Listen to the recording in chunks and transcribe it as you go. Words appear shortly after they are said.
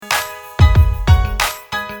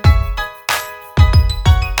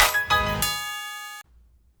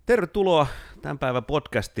Tervetuloa tämän päivän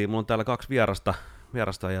podcastiin. Mulla on täällä kaksi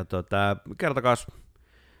vierasta ja kertokaas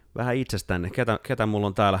vähän itsestänne, ketä mulla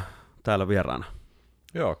on täällä vieraana.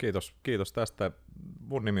 Joo, kiitos tästä.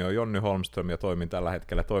 Mun nimi on Jonny Holmström ja toimin tällä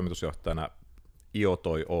hetkellä toimitusjohtajana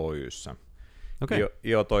Iotoi Oy:ssä. Okay.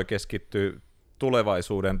 Iotoi keskittyy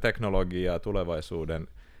tulevaisuuden teknologiaan, tulevaisuuden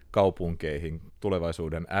kaupunkeihin,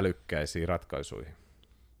 tulevaisuuden älykkäisiin ratkaisuihin.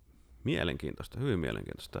 Mielenkiintoista, hyvin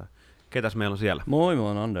mielenkiintoista. Ketäs meillä on siellä? Moi, mä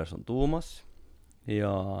oon Andersson Tuomas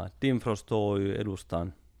ja Team Frost Oy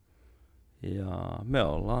edustan. Ja me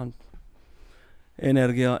ollaan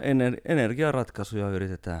energiaratkaisuja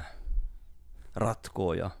yritetään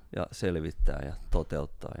ratkoa ja selvittää ja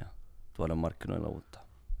toteuttaa ja tuoda markkinoilla uutta.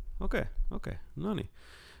 Okei. No niin.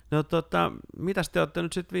 No mitäs te olette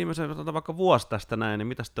nyt sitten viimeisen vaikka vuosi tästä näin, niin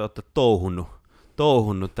mitäs te olette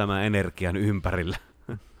touhunnut tämän energian ympärillä?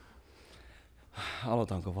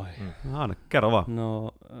 Aloitanko vai? Anna, kerro vaan.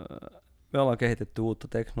 No, me ollaan kehitetty uutta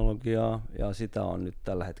teknologiaa ja sitä on nyt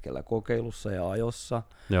tällä hetkellä kokeilussa ja ajossa.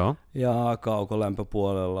 Joo. Ja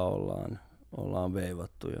kaukolämpöpuolella ollaan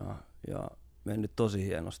veivattu ja mennyt tosi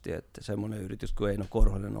hienosti, että semmoinen yritys kuin Eino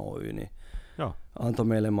Korhonen Oy niin antoi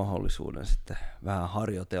meille mahdollisuuden sitten vähän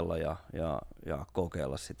harjoitella ja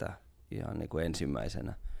kokeilla sitä ihan niin kuin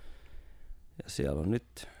ensimmäisenä. Ja siellä on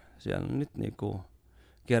nyt niin kuin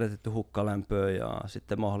kierrätetty hukkalämpöä ja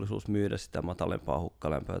sitten mahdollisuus myydä sitä matalempaa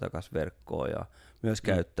hukkalämpöä takaisin verkkoon ja myös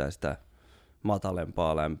käyttää sitä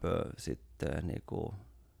matalempaa lämpöä sitten niin kuin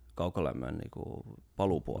kaukolämmön niin kuin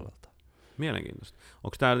paluupuolelta. Mielenkiintoista.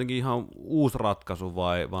 Onko tämä jotenkin ihan uusi ratkaisu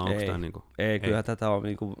vai onko tämä niin kuin... Ei, kyllä tätä on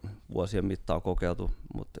niin kuin vuosien mittaan kokeiltu,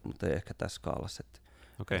 mutta ei ehkä tässä skaalassa,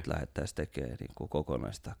 että lähdettäisiin tekemään niin kuin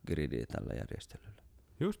kokonaista gridiä tällä järjestelyllä.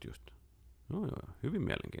 Just. No, hyvin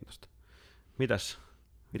mielenkiintoista. Mitäs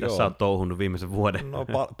sä oot touhunut viimeisen vuoden? No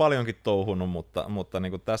paljonkin touhunut, mutta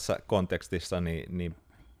niin kuin tässä kontekstissa niin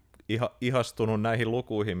ihastunut näihin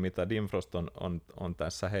lukuihin, mitä Dimfrost on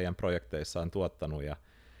tässä heidän projekteissaan tuottanut ja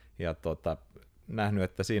nähnyt,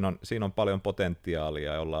 että siinä on paljon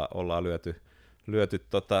potentiaalia ja ollaan lyöty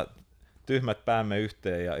tyhmät päämme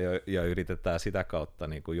yhteen ja yritetään sitä kautta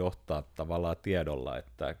niin kuin johtaa tavallaan tiedolla,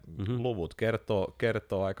 että luvut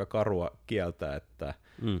kertoo aika karua kieltä, että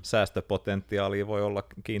säästöpotentiaalia voi olla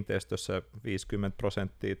kiinteistössä 50%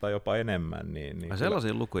 tai jopa enemmän. Niin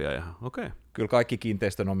sellaisia lukuja ihan, okei. Kyllä kaikki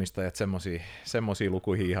kiinteistönomistajat semmoisia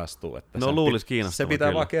lukuihin ihastuu. Että no luulisi kiinnostavaa. Se pitää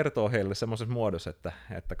kyllä vaan kertoa heille semmoisessa muodossa,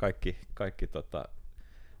 että kaikki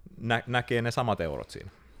näkee ne samat eurot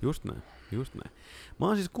siinä. Just näin. Mä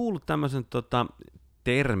oon siis kuullut tämmöisen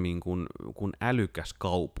termin kuin älykäs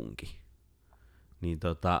kaupunki. Niin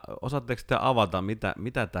osaatteko te avata,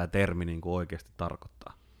 mitä tämä termi niin kuin oikeasti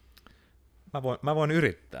tarkoittaa? Mä voin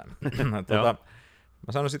yrittää.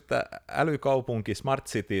 Mä sanoisin, että älykaupunki, smart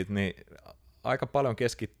city, niin aika paljon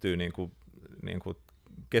keskittyy niin kuin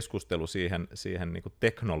keskustelu siihen niin kuin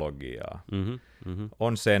teknologiaan.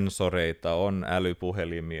 On sensoreita, on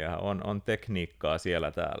älypuhelimia, on tekniikkaa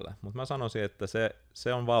siellä täällä. Mutta mä sanoisin, että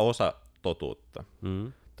se on vaan osa totuutta.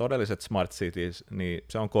 Todelliset smart cities, niin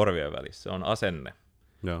se on korvien välissä, se on asenne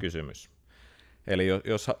kysymys. Eli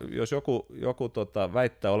jos joku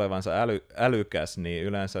väittää olevansa älykäs, niin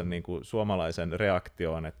yleensä niin kuin suomalaisen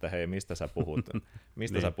reaktio on, että hei, mistä sä puhut,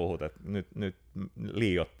 niin. Sä puhut, että nyt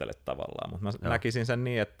liioittelet tavallaan. Mutta mä näkisin sen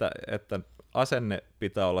niin, että asenne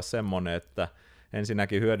pitää olla semmoinen, että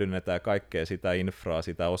ensinnäkin hyödynnetään kaikkea sitä infraa,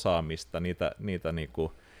 sitä osaamista, niitä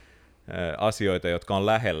niinku asioita, jotka on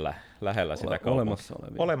lähellä sitä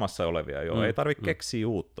olemassa olevia. Joo. Ei tarvitse keksiä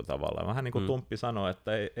uutta tavallaan. Vähän niin kuin Tumppi sanoi,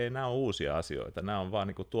 että ei nämä ole uusia asioita, nämä on vaan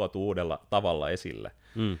niin kuin tuotu uudella tavalla esille.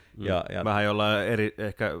 Ja vähän jollain eri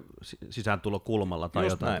ehkä sisääntulokulmalla tai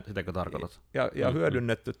jotain, näin. Sitäkö tarkoitat? Ja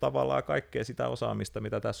hyödynnetty tavallaan kaikkea sitä osaamista,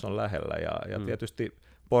 mitä tässä on lähellä. Ja tietysti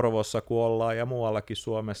Porvoossa, kun ollaan ja muuallakin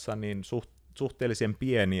Suomessa, niin suhteellisen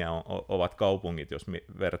pieniä ovat kaupungit, jos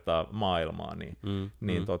vertaa maailmaa, niin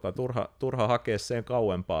turha hakea sen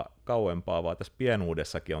kauempaa, vaan tässä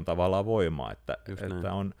pienuudessakin on tavallaan voimaa, että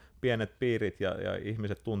on pienet piirit ja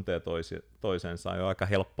ihmiset tuntee toisensa, on aika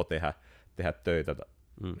helppo tehdä töitä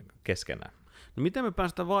keskenään. No miten me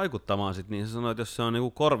päästään vaikuttamaan sitten, niin sä sanoit, jos se on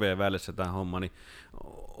niinku korvien välissä tämä homma, niin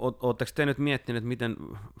ootteko te nyt miettineet, miten,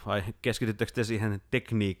 vai keskityttekö te siihen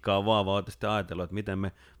tekniikkaan vaan, vai ootte sitten ajatellut, että miten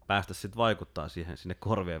me päästäisiin sitten vaikuttaa sinne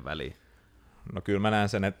korvien väliin? No kyllä mä näen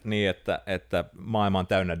sen niin, että maailma on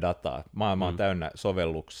täynnä dataa, maailma on täynnä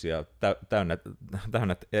sovelluksia, täynnä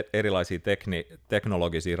erilaisia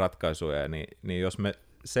teknologisia ratkaisuja, niin jos me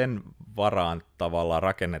sen varaan tavallaan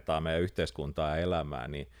rakennetaan meidän yhteiskuntaa ja elämää,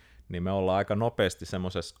 niin me ollaan aika nopeasti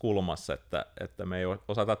semmoisessa kulmassa, että me ei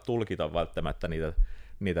osata tulkita välttämättä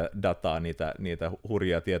niitä dataa, niitä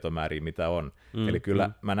hurjia tietomääriä, mitä on. Eli kyllä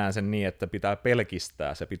mä näen sen niin, että pitää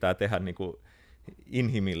pelkistää, se pitää tehdä niin kuin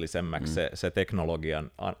inhimillisemmäksi se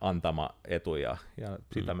teknologian antama etu, ja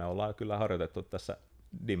sitä me ollaan kyllä harjoitettu tässä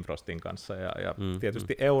Dimfrostin kanssa, ja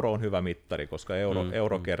tietysti euro on hyvä mittari, koska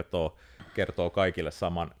euro kertoo kaikille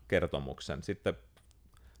saman kertomuksen. Sitten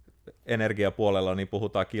energiapuolella niin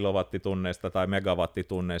puhutaan kilowattitunneista tai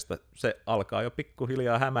megawattitunneista, se alkaa jo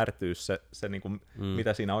pikkuhiljaa hämärtyä se niin kuin,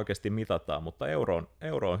 mitä siinä oikeasti mitataan, mutta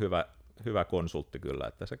euro on hyvä konsultti kyllä,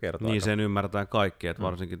 että se kertoo. Niin sen ymmärtää kaikki, että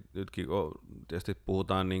varsinkin nytkin tietysti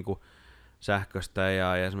puhutaan niin kuin sähköstä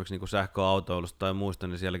ja esimerkiksi niin kuin sähköautoilusta tai muista,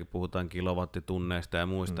 niin sielläkin puhutaan kilowattitunneista ja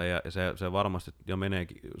muista, ja se varmasti jo menee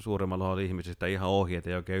suurimmalla osalla ihmisistä ihan ohi, että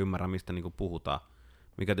ei oikein ymmärrä, mistä niin kuin puhutaan,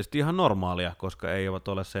 mikä tietysti ihan normaalia, koska eivät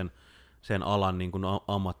ole sen alan niin kuin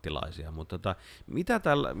ammattilaisia, mutta mitä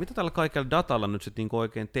tällä kaikella datalla nyt sitten niin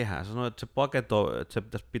oikein tehdään? Sanoit, että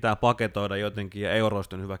se pitää paketoida jotenkin ja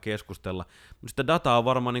euroista on hyvä keskustella, mutta sitä dataa on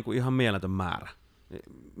varmaan niin kuin ihan mieletön määrä.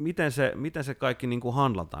 Miten se kaikki niin kuin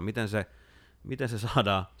handlataan? Miten se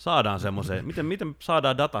saadaan semmoiseen? Miten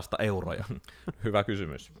saadaan datasta euroja? Hyvä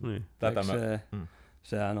kysymys. Niin.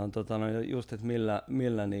 Sehän on just, että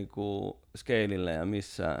millä niinku scaleillä ja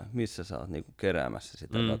missä sä oot niinku keräämässä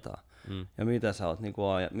sitä dataa. Ja mitä sä oot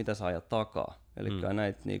mitä sä ajat takaa. Eli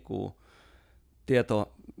näitä niinku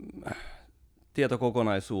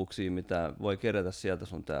tietokokonaisuuksia, mitä voi kerätä sieltä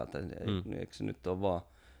sun täältä, eikö se nyt ole vaan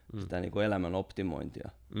sitä niinku elämän optimointia.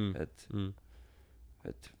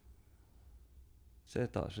 Et se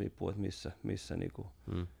taas riippuu, että missä niinku,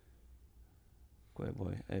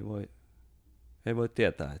 kun ei voi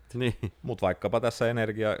tietää. Että. Niin. Mutta vaikkapa tässä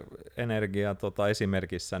energia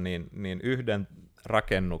esimerkissä, niin yhden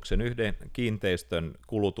rakennuksen, yhden kiinteistön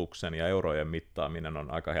kulutuksen ja eurojen mittaaminen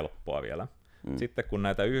on aika helppoa vielä. Sitten kun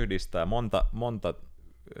näitä yhdistää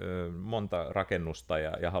monta rakennusta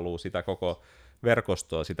ja haluaa sitä koko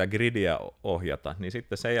verkostoa, sitä gridiä ohjata, niin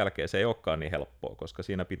sitten sen jälkeen se ei olekaan niin helppoa, koska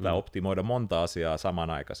siinä pitää optimoida monta asiaa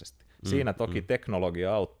samanaikaisesti. Siinä toki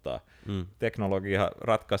teknologia auttaa. Teknologia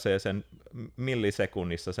ratkaisee sen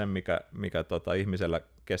millisekunnissa sen, mikä ihmisellä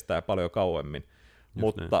kestää paljon kauemmin.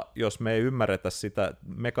 Mutta jos me ei ymmärretä sitä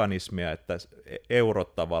mekanismia, että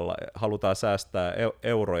eurot tavalla, halutaan säästää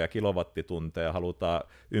euroja, kilowattitunteja, halutaan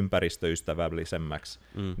ympäristöystävällisemmäksi,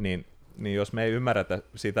 niin jos me ei ymmärretä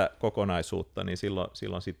sitä kokonaisuutta, niin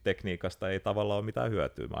silloin siitä tekniikasta ei tavallaan ole mitään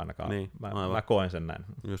hyötyä, mä koen sen näin.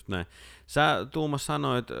 Just näin. Sä, Tuomas,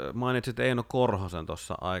 mainitsit Eino Korhosen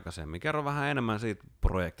tuossa aikaisemmin. Kerro vähän enemmän siitä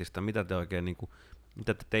projektista, mitä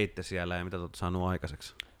te teitte siellä ja mitä te olette saanut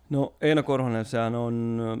aikaiseksi? No Eino Korhonen, sehän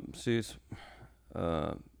on siis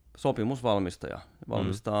sopimusvalmistaja,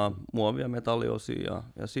 valmistaa muovia, metalliosia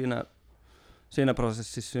ja siinä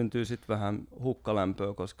prosessissa syntyy sitten vähän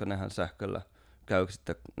hukkalämpöä, koska nehän sähköllä käy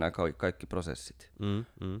sitten nämä kaikki prosessit.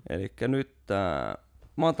 Eli nyt tämä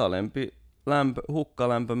matalempi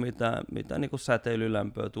hukkalämpö, mitä niinku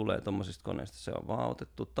säteilylämpöä tulee tuommoisista koneista, se on vaan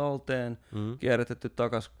otettu talteen, kierrätetty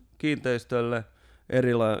takaisin kiinteistölle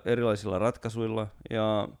erilaisilla ratkaisuilla,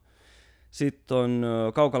 ja sitten on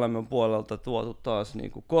kaukolämmön puolelta tuotu taas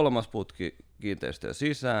niinku kolmas putki kiinteistöön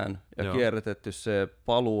sisään ja kierrätetty se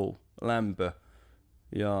paluulämpö,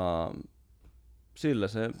 ja sillä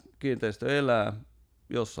se kiinteistö elää,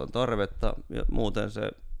 jos on tarvetta, ja muuten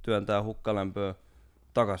se työntää hukkalämpöä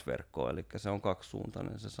takasverkkoon, eli se on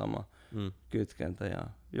kaksisuuntainen se sama kytkentä, ja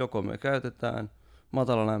joko me käytetään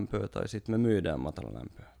matalalämpöä tai sitten me myydään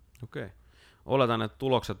matalalämpöä. Okei. Oletan, että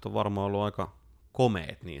tulokset on varmaan ollut aika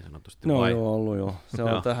komeet niin sanotusti. No joo, ollut jo. Se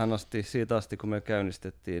on tähän asti, siitä asti kun me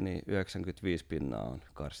käynnistettiin, niin 95% on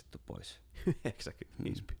karsittu pois. 95%.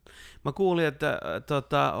 Mä kuulin, että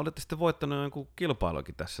olette sitten voittanut jonkun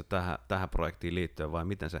kilpailukin tässä tähän projektiin liittyen, vai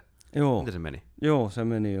miten se meni? Joo, se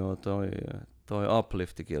meni jo. Toi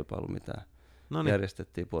Uplift-kilpailu, mitä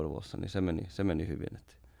järjestettiin Porvoossa, niin se meni hyvin.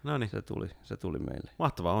 Se tuli meille.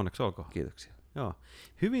 Mahtavaa, onneksi olkoon. Kiitoksia. Joo.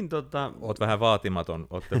 Hyvin Oot vähän vaatimaton.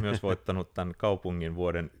 Olette myös voittanut tämän kaupungin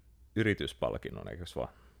vuoden yrityspalkinnon, eikö vaan?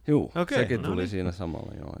 Joo, sekin tuli siinä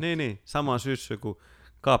samalla. Joo. Niin, sama syssy, kun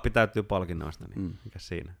kaappi täytyy palkinnoista, niin mikä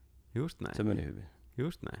siinä? Just näin. Se meni hyvin.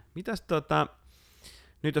 Just näin. Mitäs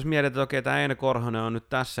nyt jos mietitään, että tämä Eino Korhonen on nyt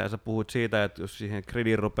tässä, ja sä puhut siitä, että jos siihen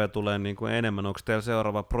gridiin rupeaa tulemaan niin kuin enemmän, onko teillä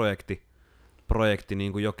seuraava projekti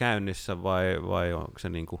niin kuin jo käynnissä, vai onko se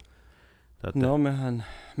niin kuin... No mehän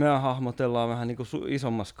hahmotellaan vähän niin kuin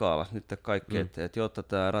isommassa skaalassa nyt kaikki, että jotta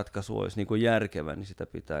tämä ratkaisu olisi niin kuin järkevä, niin sitä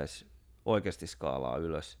pitäisi oikeasti skaalaa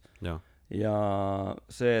ylös. Joo. Ja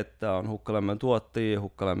se, että on hukkalämmön tuottajia,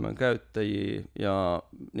 hukkalämmön käyttäjiä, ja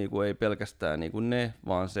niin kuin ei pelkästään niin kuin ne,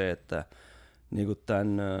 vaan se, että niin kuin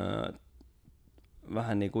tämän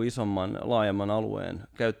vähän niin kuin isomman, laajemman alueen,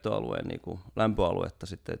 käyttöalueen niin kuin lämpöaluetta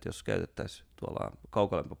sitten, että jos käytettäisiin tuolla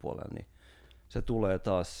kaukolämpöpuolella, niin se tulee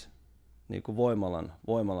taas niin kuin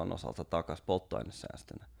voimalan osalta takaisin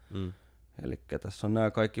polttoainesäästönä. Eli tässä on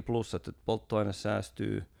nämä kaikki plussat, että polttoaine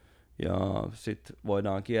säästyy ja sitten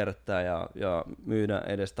voidaan kierrättää ja myydä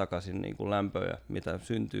edes takaisin niin kuin lämpöä, mitä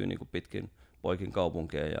syntyy niin kuin pitkin poikin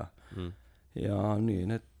kaupunkeja ja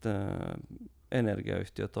niin, että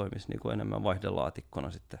energiayhtiö toimisi niin kuin enemmän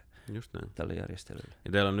vaihdelaatikkona sitten tälle järjestelylle.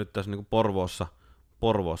 Ja teillä on nyt tässä niin kuin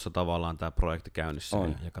Porvoossa tavallaan tämä projekti käynnissä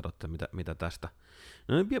ja katsotte mitä tästä.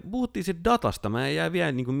 No me puhuttiin siitä datasta, mä jäin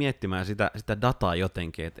vielä niin kuin miettimään sitä dataa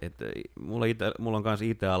jotenkin, että mulla on kanssa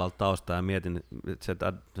IT-alalta tausta ja mietin, että se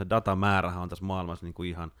datamäärähän on tässä maailmassa niin kuin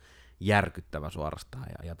ihan järkyttävä suorastaan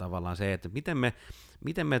ja tavallaan se, että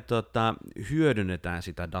miten me hyödynnetään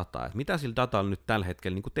sitä dataa, että mitä sillä datalla nyt tällä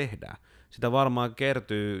hetkellä niin kuin tehdään. Sitä varmaan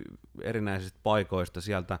kertyy erinäisistä paikoista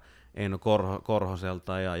sieltä Eino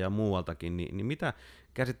Korhoselta ja muualtakin, niin miten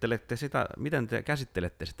te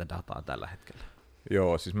käsittelette sitä dataa tällä hetkellä?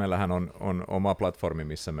 Joo, siis meillähän on oma platformi,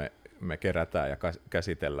 missä me kerätään ja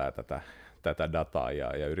käsitellään tätä dataa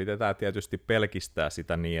ja yritetään tietysti pelkistää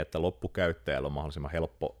sitä niin, että loppukäyttäjällä on mahdollisimman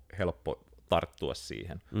helppo tarttua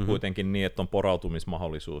siihen. Kuitenkin niin, että on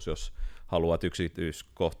porautumismahdollisuus, jos haluat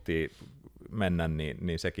yksityiskohtiin mennä,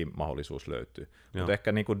 niin sekin mahdollisuus löytyy. Mutta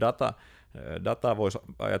ehkä niin kuin dataa voisi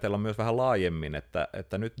ajatella myös vähän laajemmin,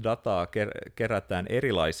 että nyt dataa kerätään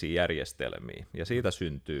erilaisiin järjestelmiin, ja siitä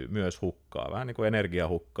syntyy myös hukkaa. Vähän niin kuin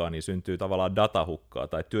energiahukkaa, niin syntyy tavallaan datahukkaa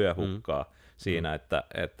tai työhukkaa siinä,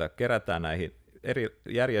 että kerätään näihin eri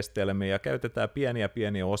järjestelmiin ja käytetään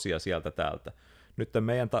pieniä osia sieltä täältä. Nyt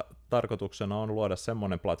meidän tarkoituksena on luoda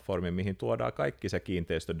semmoinen platformi, mihin tuodaan kaikki se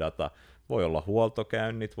kiinteistödata. Voi olla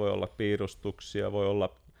huoltokäynnit, voi olla piirustuksia, voi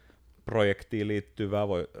olla projektiin liittyvää,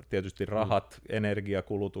 voi tietysti rahat,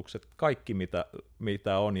 energiakulutukset, kaikki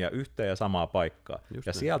mitä on ja yhteen ja samaa paikkaa.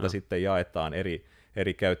 Ja sieltä sitten jaetaan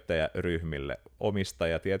eri käyttäjäryhmille.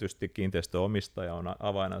 Omistaja, tietysti kiinteistöomistaja on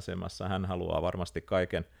avainasemassa, hän haluaa varmasti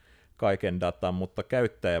kaiken datan, mutta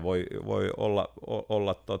käyttäjä voi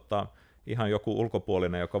olla ihan joku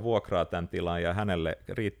ulkopuolinen, joka vuokraa tämän tilan ja hänelle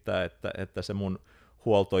riittää, että se mun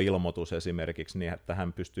huoltoilmoitus esimerkiksi, niin että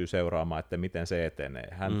hän pystyy seuraamaan, että miten se etenee.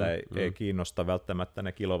 Häntä ei kiinnosta välttämättä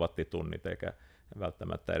ne kilowattitunnit eikä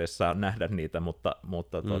välttämättä edes saa nähdä niitä,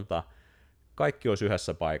 mutta kaikki olisi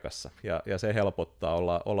yhdessä paikassa ja se helpottaa.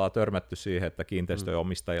 Ollaan törmätty siihen, että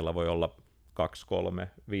kiinteistöomistajilla voi olla 2, 3,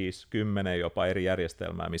 5, 10 jopa eri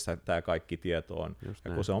järjestelmää, missä tämä kaikki tieto on.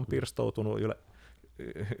 Ja kun se on pirstoutunut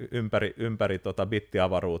ympäri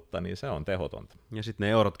bittiavaruutta, niin se on tehotonta. Ja sitten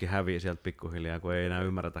ne eurotkin hävii sieltä pikkuhiljaa, kun ei enää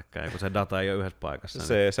ymmärretäkään, kun se data ei ole yhdessä paikassa.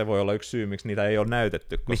 Se voi olla yksi syy, miksi niitä ei ole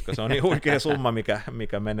näytetty, koska se on niin huikea summa,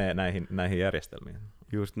 mikä menee näihin järjestelmiin.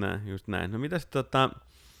 Just näin. No mitäs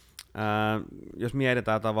jos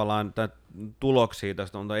mietitään tavallaan tuloksia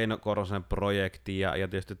tästä on Eino Korhosen projekti ja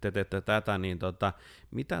tietysti te teette tätä, niin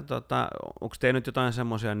onko teillä nyt jotain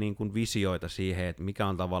semmoisia niin kuin visioita siihen, että mikä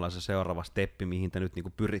on tavallaan se seuraava steppi, mihin te nyt niin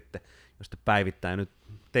kuin pyritte, jos te päivittäin nyt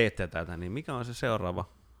teette tätä, niin mikä on se seuraava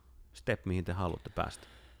step, mihin te haluatte päästä?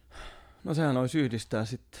 No sehän olisi yhdistää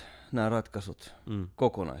sitten nämä ratkaisut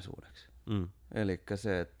kokonaisuudeksi. Elikkä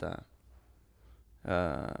se, että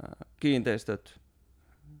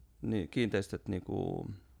kiinteistöt niinku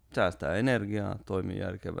säästää energiaa, toimii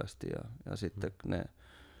järkevästi ja sitten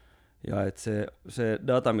että se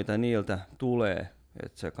data, mitä niiltä tulee,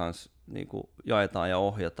 että se kans niinku jaetaan ja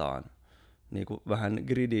ohjataan niinku vähän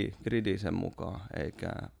gridi sen mukaan,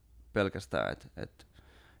 eikä pelkästään, että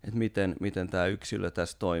miten tämä yksilö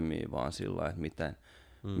tässä toimii, vaan sillä, että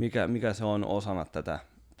mikä se on osana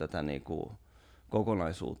tätä niinku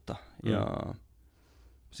kokonaisuutta. Ja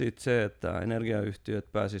sitten se, että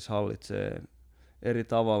energiayhtiöt pääsis hallitsemaan eri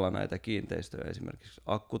tavalla näitä kiinteistöjä, esimerkiksi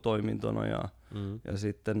akkutoimintona ja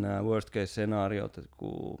sitten nämä worst case scenaariot,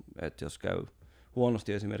 että jos käy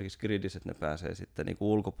huonosti esimerkiksi gridissä, että ne pääsee sitten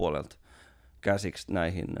niinku ulkopuolelta käsiksi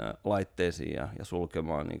näihin laitteisiin ja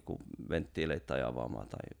sulkemaan niinku venttiileitä tai avaamaan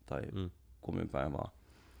tai kummin päin vaan.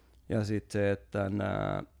 Ja sitten se, että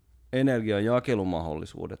nämä energian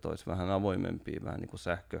jakelumahdollisuudet olisi vähän avoimempia vähän niin kuin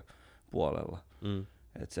sähköpuolella.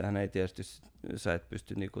 Että sehän ei tietysti, sä et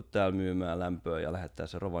pysty niinku täällä myymään lämpöä ja lähettää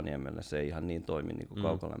se Rovaniemelle, se ei ihan niin toimi niinku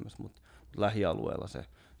kaukolämmössä, mutta lähialueella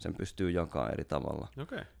sen pystyy jakamaan eri tavalla.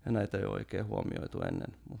 Okay. Ja näitä ei ole oikein huomioitu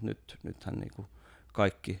ennen, mutta nythän niinku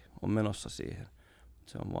kaikki on menossa siihen.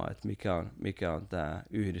 Se on vaan, että mikä on tämä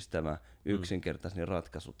yhdistävä, yksinkertaisin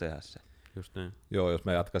ratkaisu tehdä se. Just niin. Joo, jos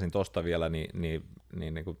mä jatkaisin tuosta vielä,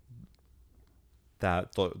 niin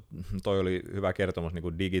toi oli hyvä kertomus niin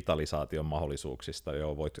kuin digitalisaation mahdollisuuksista,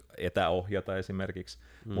 joo, voit etäohjata esimerkiksi,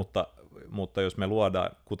 mutta jos me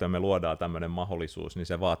luodaan tämmöinen mahdollisuus, niin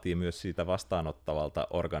se vaatii myös siitä vastaanottavalta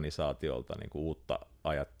organisaatiolta niin kuin uutta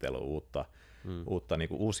ajattelua, uutta niin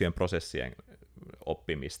kuin uusien prosessien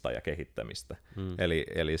oppimista ja kehittämistä.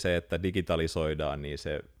 Eli se, että digitalisoidaan, niin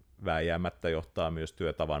se vääjäämättä johtaa myös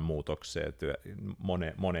työtavan muutokseen,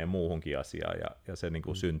 moneen muuhunkin asiaan, ja se niin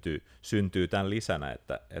kuin syntyy tämän lisänä,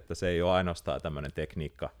 että se ei ole ainoastaan tämmöinen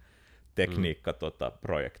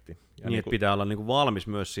tekniikka-projekti. Niin, että pitää olla niin kuin valmis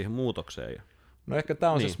myös siihen muutokseen. No ehkä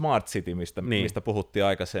tämä on se Smart City, mistä puhuttiin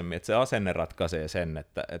aikaisemmin, että se asenne ratkaisee sen,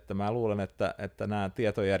 että mä luulen, että nämä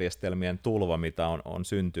tietojärjestelmien tulva, mitä on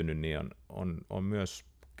syntynyt, niin on myös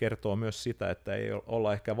kertoo myös sitä, että ei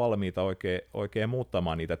olla ehkä valmiita oikein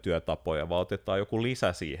muuttamaan niitä työtapoja, vaan otetaan joku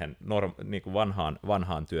lisä siihen niin kuin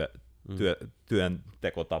vanhaan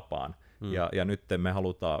työntekotapaan. Ja nyt me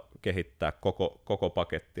halutaan kehittää koko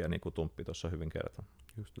pakettia, niin kuin Tumppi tuossa hyvin kertoi.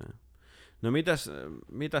 Just näin. No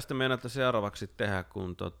mitäs te meinaatte seuraavaksi tehdä,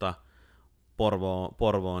 kun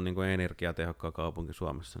Porvoo on niin kuin energiatehokkaan kaupunki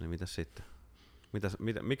Suomessa, niin mitäs sitten?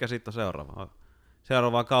 Mikä sitten on seuraava?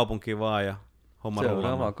 Seuraavaan kaupunkiin vaan ja homma rullaamaan.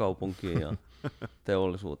 Seuraavaan kaupunkiin ja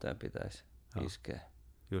teollisuuteen pitäisi iskeä.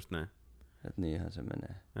 Just näin. Et niinhän se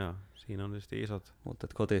menee. Joo, siinä on tietysti isot. Mutta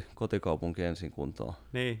kotikaupunki ensin kuntoon.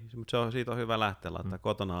 Niin, mutta siitä on hyvä lähteä, laittaa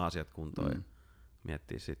kotona asiat kuntoon ja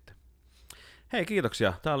miettiä sitten. Hei,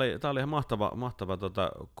 kiitoksia. Tämä oli ihan mahtava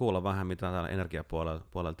kuulla vähän, mitä täällä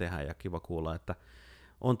energiapuolella tehdään, ja kiva kuulla, että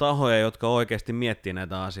on tahoja, jotka oikeasti miettii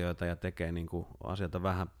näitä asioita ja tekee niin kuin asioita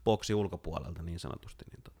vähän boksi ulkopuolelta niin sanotusti.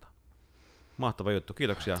 Niin mahtava juttu.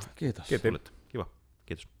 Kiitoksia. Kiitos. Kiitos. Kiva.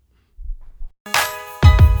 Kiitos.